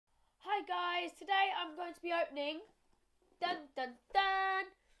Hi guys, today I'm going to be opening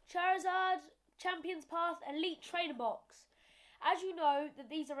Charizard Champions Path Elite Trainer Box. As you know,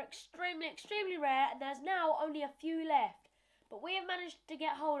 that these are extremely rare, and there's now only a few left. But we have managed to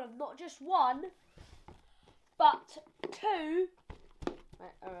get hold of not just one, but two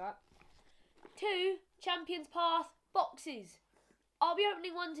Champions Path boxes. I'll be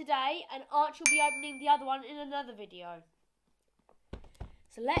opening one today, and Archie will be opening the other one in another video.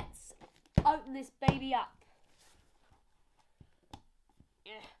 So let's open this baby up.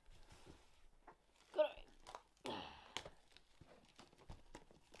 Yeah. Got it.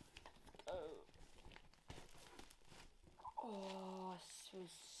 Oh, this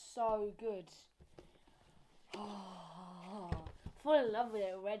feels so good. Oh, I fall in love with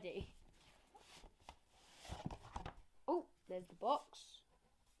it already. Oh, there's the box.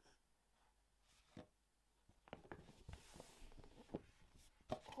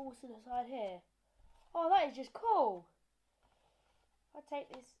 Oh, what's inside here? Oh, that is just cool. If I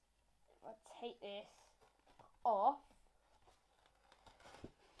take this off,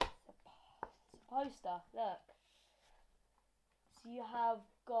 it's a poster. Look. So you have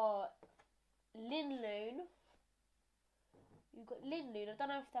got Linloon. You've got Linloon. I don't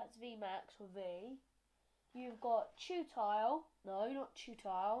know if that's VMAX or V. You've got Chewtile. No, not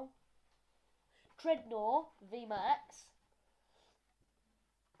Chewtile. Dreadnought VMAX.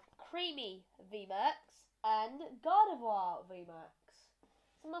 Creamy VMAX. And Gardevoir VMAX.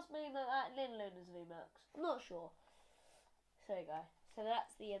 So it must mean that Linloon is VMAX. I'm not sure. So there you go. So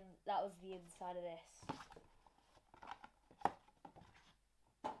that was the inside of this.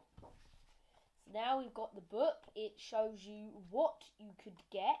 So now we've got the book. It shows you what you could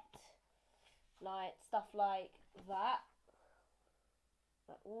get. Like stuff like that.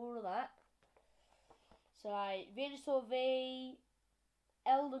 Like all of that. So like Venusaur V,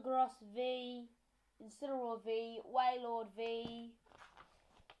 Eldegoss V, Incineroar V, Wailord V,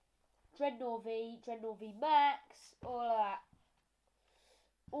 Dreadnought V, Dreadnought V Max, all of that.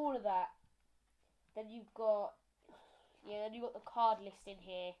 All of that. Then you've got the card list in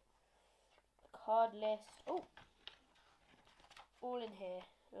here. The card list. Oh, all in here.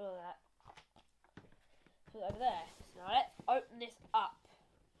 All of that. Put it over there. So now let's open this up.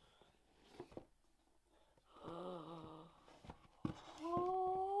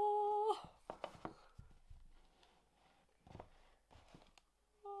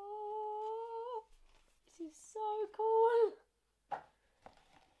 This is so cool.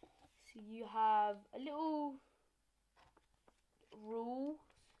 So you have a little rules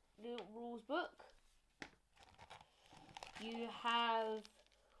book. You have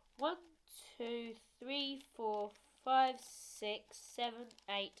 1, 2, 3, 4, 5, 6, 7,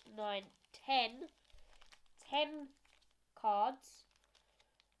 8, 9, 10 cards.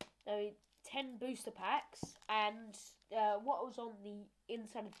 No, 10 booster packs, and what was on the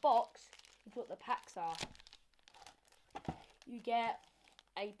inside of the box is what the packs are. You get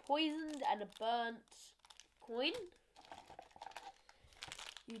a poisoned and a burnt coin.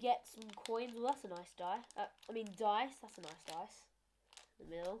 You get some coins. Well, that's a nice die. Dice. That's a nice dice. In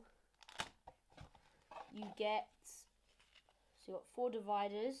the middle. You get. So you got 4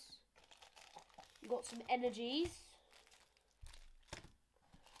 dividers. You got some energies.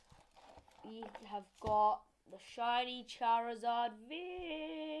 We have got the shiny Charizard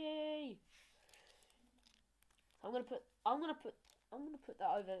V. I'm gonna put that over. I'm gonna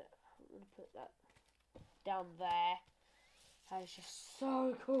put that down there. That is just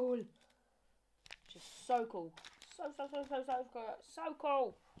so cool. Just so cool. So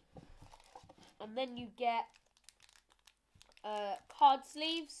cool. And then you get card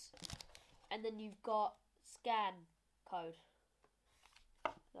sleeves, and then you've got scan code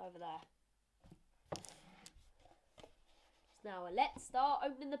over there. So now let's start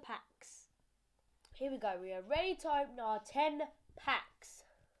opening the packs. Here we go. We are ready to open our 10 packs.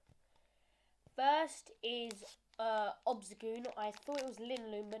 First is Obstagoon. I thought it was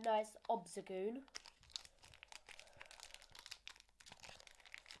Linloon, but no, it's Obstagoon.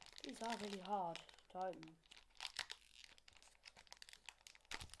 These are really hard to open.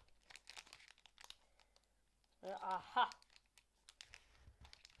 Aha!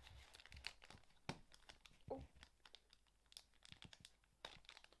 Oh.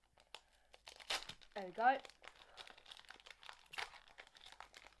 There we go.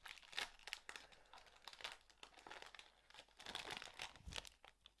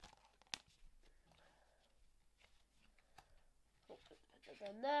 Put that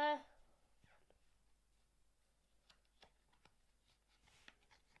in there.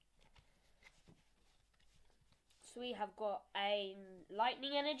 So we have got a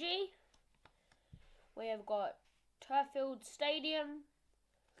lightning energy, We have got Turfield Stadium,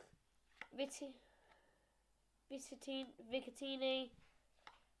 Vicatini,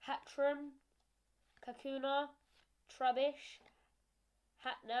 Hatram, Kakuna, Trubbish,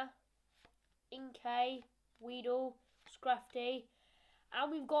 Hatner, Inkay, Weedle, Scrafty,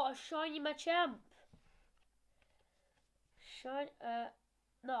 and we've got a shiny Machamp.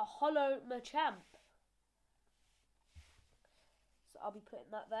 Hollow Machamp. So I'll be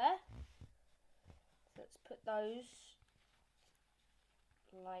putting that there. So let's put those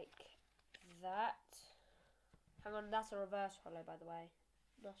like that. Hang on, that's a reverse hollow, by the way.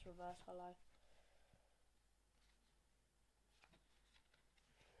 That's reverse hollow.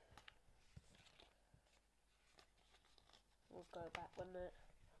 We'll go back one minute.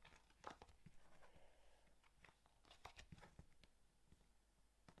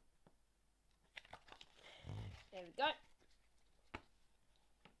 There we go.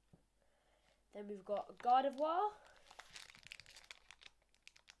 Then we've got a Gardevoir.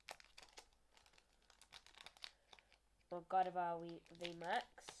 Or Gardevoir VMAX.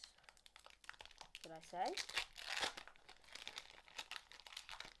 Should I say?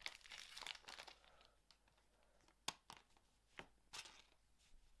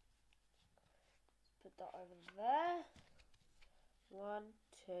 Put that over there. 1,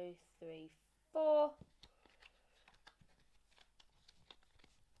 2, 3, 4.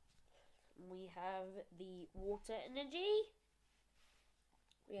 We have the Water Energy.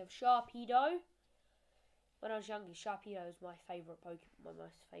 We have Sharpedo. When I was younger, Sharpedo was my favourite Pokemon, my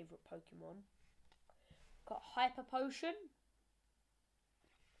most favourite Pokemon. Got Hyper Potion.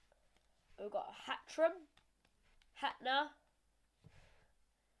 We've got Hatram, Hatner,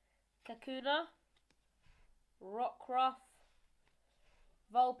 Kakuna, Rockruff,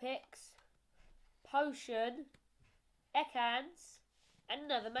 Vulpix, Potion, Ekans, and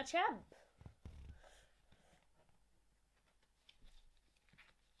another Machamp.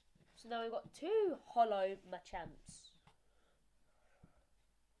 So now we've got 2 hollow Machamps.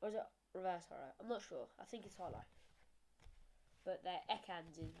 Or is it reverse hollow? I'm not sure. I think it's hollow. But their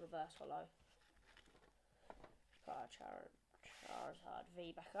Ekans is reverse hollow. Put our Charizard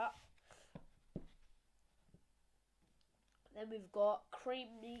V back up. Then we've got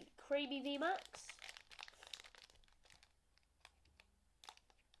Creamy VMAX.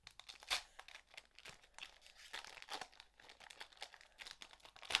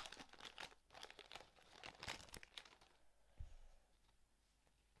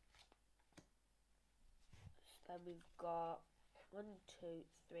 Then we've got 1, 2,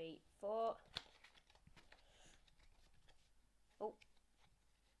 3, 4. Oh.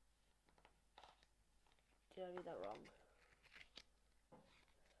 Did I do that wrong? I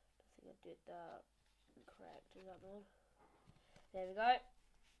think I did that incorrect. Is that the one? There we go.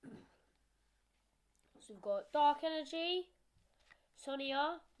 So we've got Dark Energy,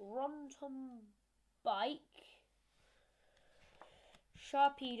 Sonia, Ronton Bike,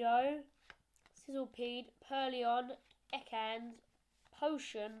 Sharpedo, Sizzlepede, Purlion, Ekans,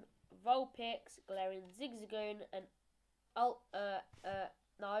 Potion, Vulpix, Galarian Zigzagoon, and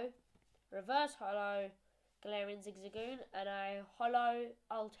Reverse Hollow Galarian Zigzagoon, and a Hollow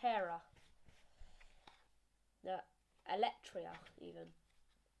Altera. No, Electria even.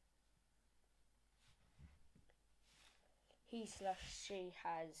 She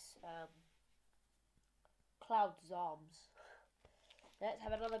has Cloud's arms. Let's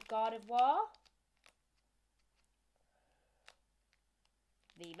have another Gardevoir.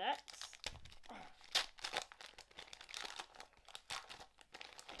 VMAX.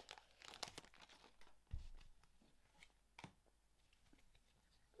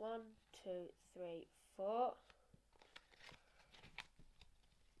 One, 2, 3, 4.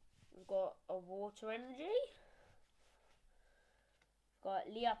 We've got a Water Energy. We've got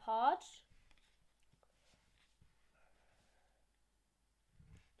Leopard.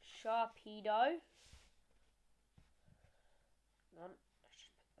 Sharpedo.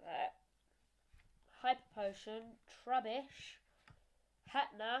 There. Hyper Potion, Trubbish,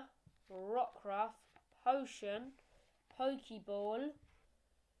 Hatner, Rockruff, Potion, Pokeball,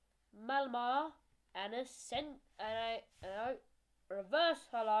 Malamar, and a Reverse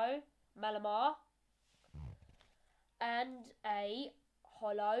Hollow Malamar, and a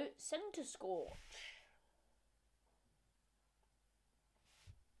Hollow Center Scorch.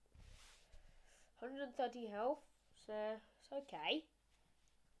 $130 health, so it's okay.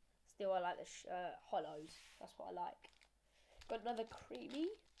 Still, I like the hollows. That's what I like. Got another Creamy.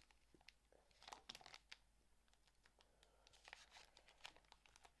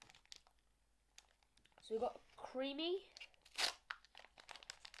 So we've got Creamy.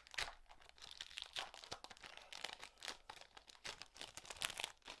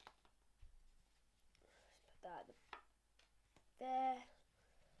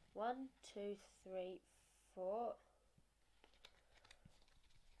 2, 3, 4.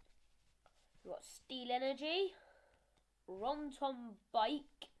 We've got Steel Energy, Ronton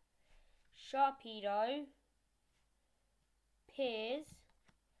Bike, Sharpedo, Piers,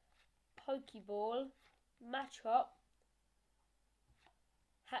 Pokeball, Matchup,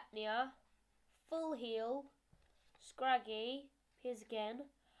 Hatnia, Full Heal, Scraggy, Piers again,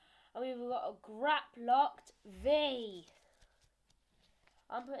 and we've got a Graplocked V.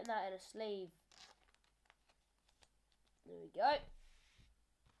 I'm putting that in a sleeve. There we go.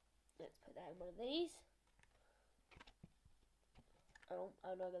 Let's put that in one of these. Oh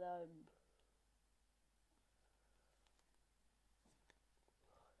no,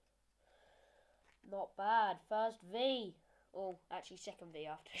 not bad. First V. Oh, actually second V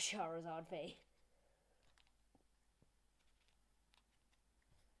after Charizard V.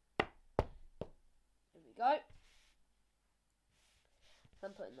 There we go.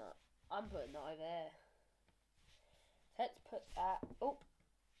 I'm putting that over there. Let's put that. Oh,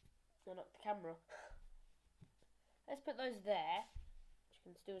 no, not the camera. Let's put those there. You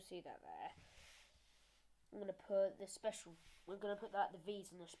can still see that there. I'm gonna put the special. We're gonna put the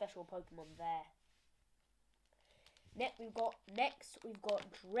V's and the special Pokemon there. Next we've got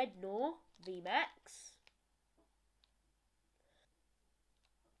Dreadnought VMAX.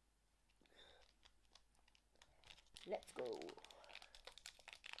 Let's go.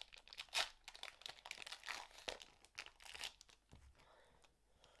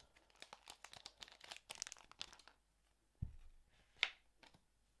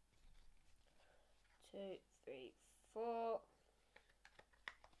 Two, three, four.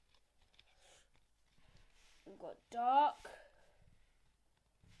 We've got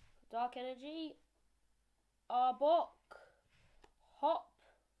Dark Energy, Arbok, Hop,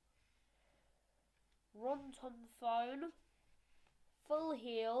 Ronton Phone, Full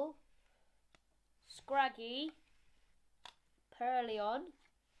Heal, Scraggy, Perleon,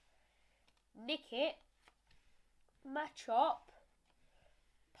 Nickit, Machop,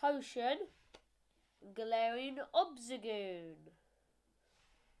 Potion, Galarian Obstagoon.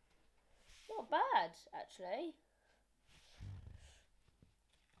 Not bad, actually.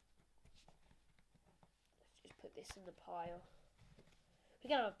 Let's just put this in the pile. We're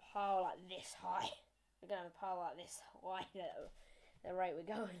going to have a pile like this high. We're going to have a pile like this high at the rate we're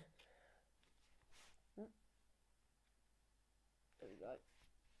going. There we go.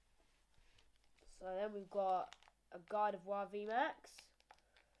 So then we've got a Guide of Wild VMAX.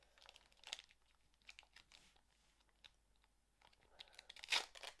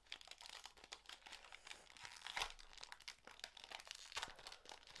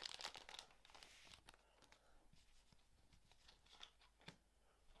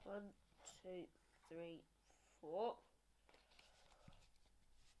 One, two, three, four.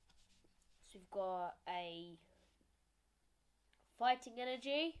 So we've got a Fighting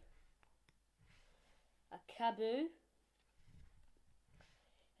Energy, a Kaboo,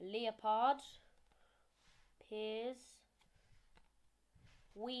 a Leopard, Piers,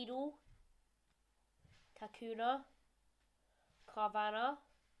 Weedle, Kakuna, Carvanha,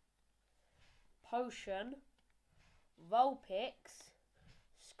 Potion, Vulpix,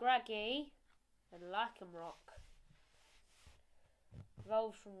 Scraggy, and Lycanroc.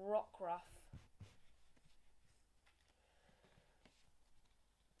 Evolved from Rockruff.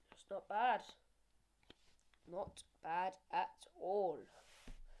 It's not bad. Not bad at all.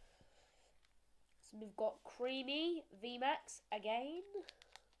 So we've got Creamy VMAX again.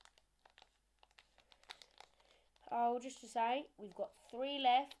 Oh, just to say, we've got 3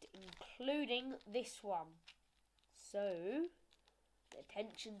 left, including this one. So the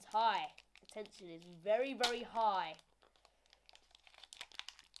tension's high. The tension is very, very high.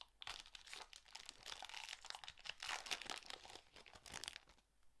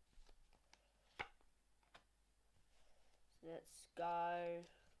 Let's go.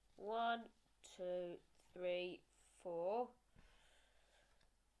 1, 2, 3, 4.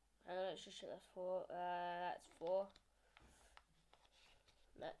 Let's just check that's 4. That's 4.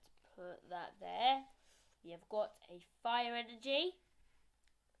 Let's put that there. You've got a Fire Energy,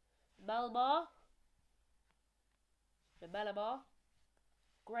 Malamar,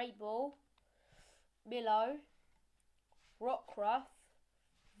 Great Ball, Milo, Rockruff,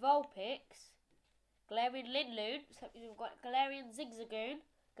 Vulpix, Galarian Linloon. So we've got Galarian Zigzagoon,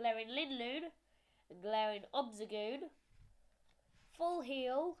 Galarian Linloon, and Galarian Obstagoon, Full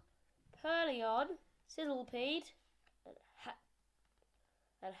Heal, Perleon, Sizzlepede,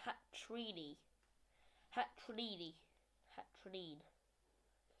 and Hatrinine. Hatrinine.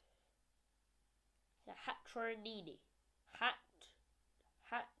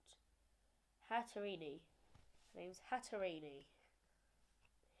 Hatterini. Her name's Hatterini.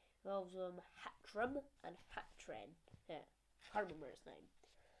 Involves Hatram and Hatren. Yeah, I can't remember its name.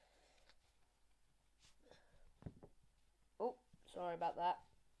 Oh, sorry about that.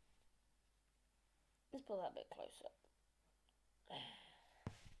 Let's pull that a bit closer.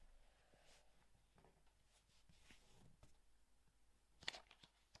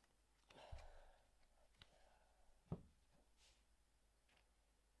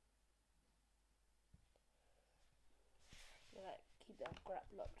 Keep that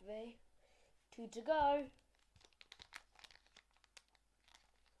grapple up to V. 2 to go.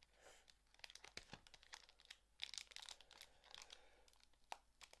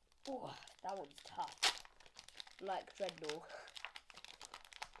 Oh, that one's tough. Like Dreadnought.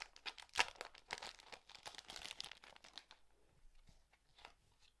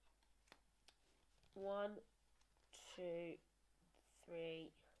 One, 2,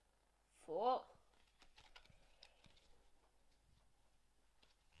 3, 4.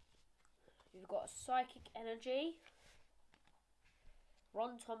 You've got a Psychic Energy,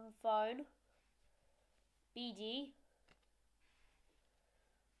 Ronton Phone, BD,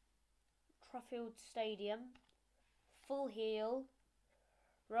 Truffield Stadium, Full Heal,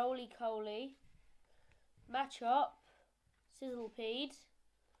 Roly Coly, Matchup, Sizzlepede,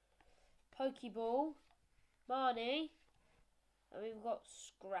 Pokeball, Marnie, and we've got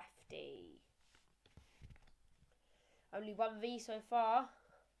Scrafty. Only 1V so far.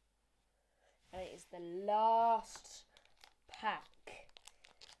 And it is the last pack.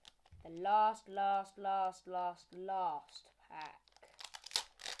 The last pack.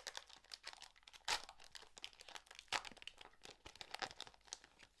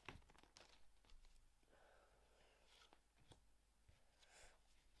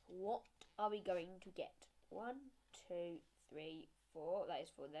 What are we going to get? 1, 2, 3, 4. That is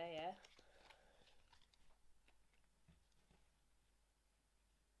 4 there, yeah.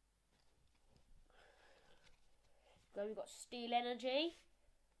 So we've got Steel Energy.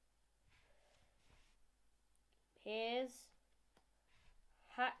 Here's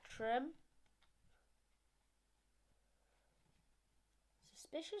Hatram.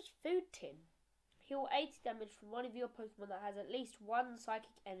 Suspicious Food Tin. Heal 80 damage from one of your Pokemon that has at least 1 Psychic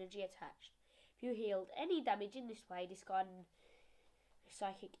Energy attached. If you healed any damage in this way, discard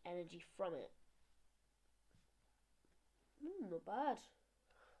Psychic Energy from it. Not bad.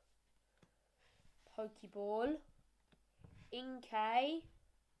 Pokeball. Inkay,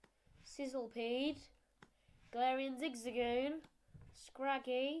 Sizzlepede, Galarian Zigzagoon,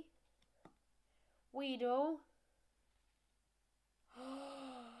 Scraggy, Weedle,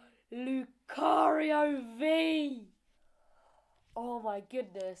 Lucario V! Oh my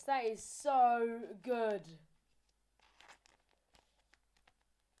goodness, that is so good.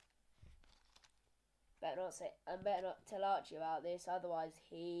 Better not tell Archie about this, otherwise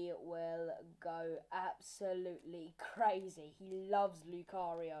he will go absolutely crazy. He loves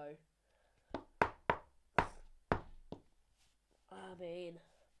Lucario. I mean,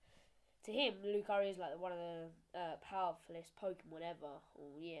 to him, Lucario is like one of the powerfulest Pokemon ever.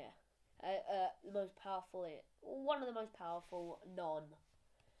 Oh yeah, the most powerful, one of the most powerful non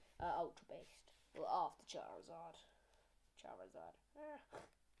Ultra Beast. Well, after Charizard.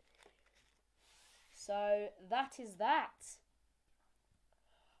 So that is that.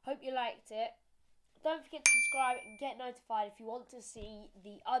 Hope you liked it. Don't forget to subscribe and get notified if you want to see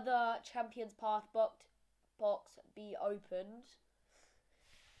the other Champions Path box be opened.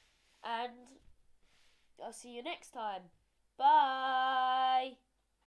 And I'll see you next time. Bye.